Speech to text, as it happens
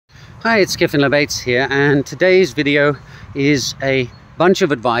Hi, it's Kiffin Lebates here, and today's video is a bunch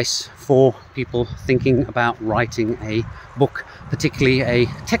of advice for people thinking about writing a book, particularly a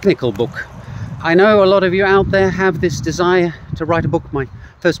technical book. I know a lot of you out there have this desire to write a book. My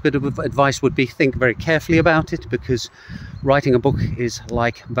first bit of advice would be think very carefully about it, because writing a book is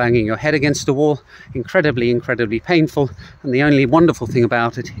like banging your head against a wall, incredibly painful, and the only wonderful thing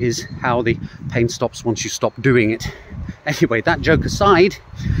about it is how the pain stops once you stop doing it. Anyway, that joke aside,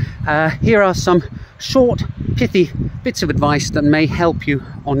 here are some short, pithy bits of advice that may help you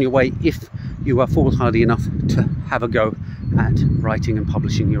on your way if you are foolhardy enough to have a go at writing and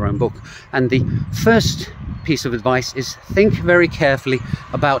publishing your own book. And the first piece of advice is think very carefully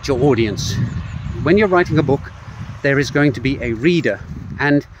about your audience. When you're writing a book, there is going to be a reader,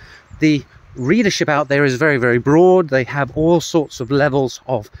 and the readership out there is very broad. They have all sorts of levels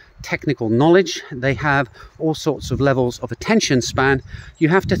of technical knowledge. They have all sorts of levels of attention span. You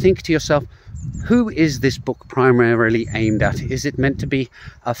have to think to yourself, who is this book primarily aimed at? Is it meant to be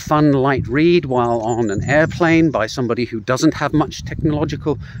a fun, light read while on an airplane by somebody who doesn't have much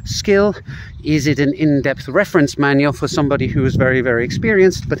technological skill? Is it an in-depth reference manual for somebody who is very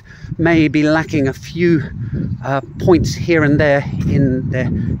experienced but may be lacking a few points here and there in their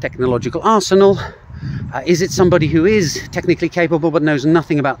technological arsenal? Is it somebody who is technically capable but knows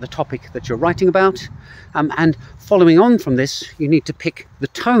nothing about the topic that you're writing about? And following on from this, you need to pick the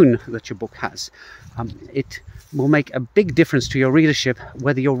tone that your book has. It will make a big difference to your readership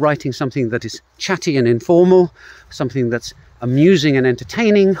whether you're writing something that is chatty and informal, something that's amusing and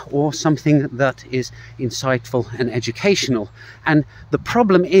entertaining, or something that is insightful and educational. And the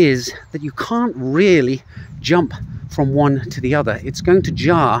problem is that you can't really jump from one to the other. It's going to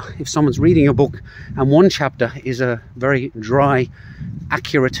jar if someone's reading a book and one chapter is a very dry,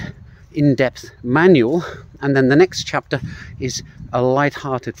 accurate, in-depth manual, and then the next chapter is a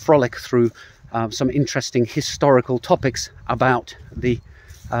light-hearted frolic through some interesting historical topics about the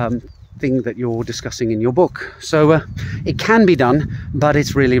thing that you're discussing in your book. So it can be done, but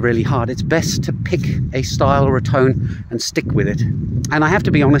it's really hard. It's best to pick a style or a tone and stick with it. And I have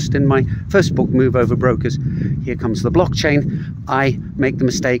to be honest, in my first book, Move Over Brokers, Here Comes the Blockchain, I make the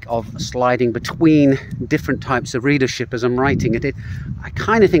mistake of sliding between different types of readership as I'm writing it. I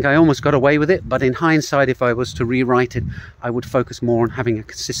kind of think I almost got away with it, but in hindsight, if I was to rewrite it, I would focus more on having a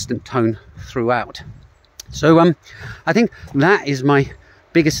consistent tone throughout. So I think that is my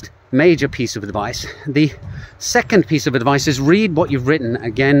biggest major piece of advice. The second piece of advice is read what you've written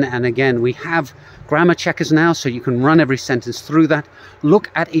again and again. We have grammar checkers now, so you can run every sentence through that. Look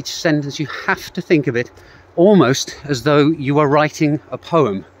at each sentence. You have to think of it almost as though you are writing a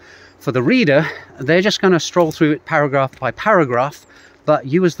poem. For the reader, they're just going to stroll through it paragraph by paragraph, but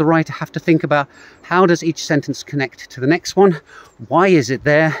you as the writer have to think about, how does each sentence connect to the next one? Why is it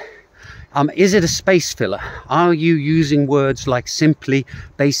there? Is it a space filler? Are you using words like simply,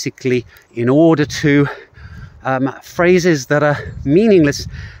 basically, in order to, phrases that are meaningless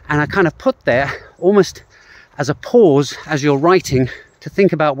and are kind of put there almost as a pause as you're writing to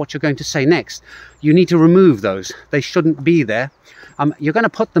think about what you're going to say next? You need to remove those. They shouldn't be there. You're going to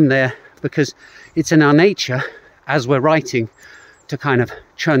put them there because it's in our nature as we're writing to kind of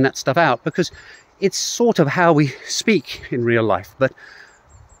churn that stuff out, because it's sort of how we speak in real life. But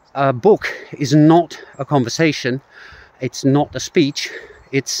a book is not a conversation, it's not a speech,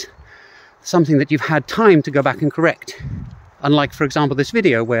 it's something that you've had time to go back and correct. Unlike, for example, this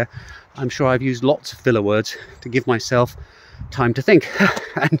video, where I'm sure I've used lots of filler words to give myself time to think,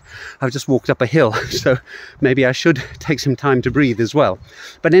 and I've just walked up a hill, so maybe I should take some time to breathe as well.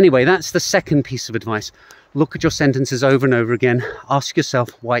 But anyway, that's the second piece of advice. Look at your sentences over and over again, ask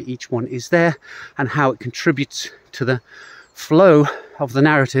yourself why each one is there and how it contributes to the flow of the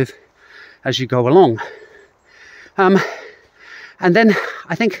narrative as you go along. And then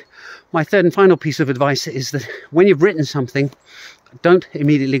I think my third and final piece of advice is that when you've written something, don't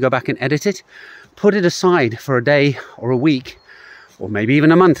immediately go back and edit it. Put it aside for a day or a week or maybe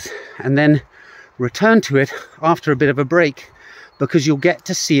even a month, and then return to it after a bit of a break, because you'll get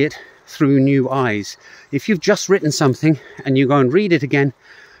to see it through new eyes. If you've just written something and you go and read it again,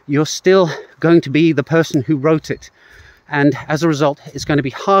 you're still going to be the person who wrote it. And as a result, it's going to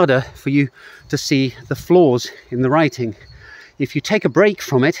be harder for you to see the flaws in the writing. If you take a break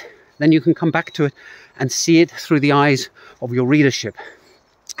from it, then you can come back to it and see it through the eyes of your readership.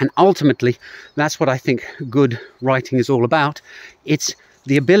 And ultimately, that's what I think good writing is all about. It's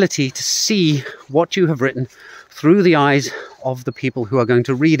the ability to see what you have written through the eyes of the people who are going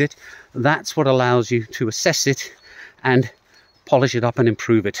to read it. That's what allows you to assess it and polish it up and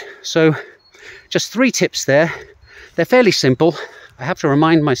improve it. So just 3 tips there. They're fairly simple. I have to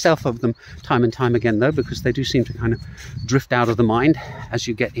remind myself of them time and time again though, because they do seem to kind of drift out of the mind as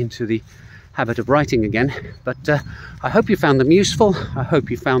you get into the habit of writing again. But I hope you found them useful. I hope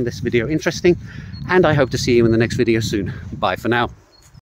you found this video interesting, and I hope to see you in the next video soon. Bye for now.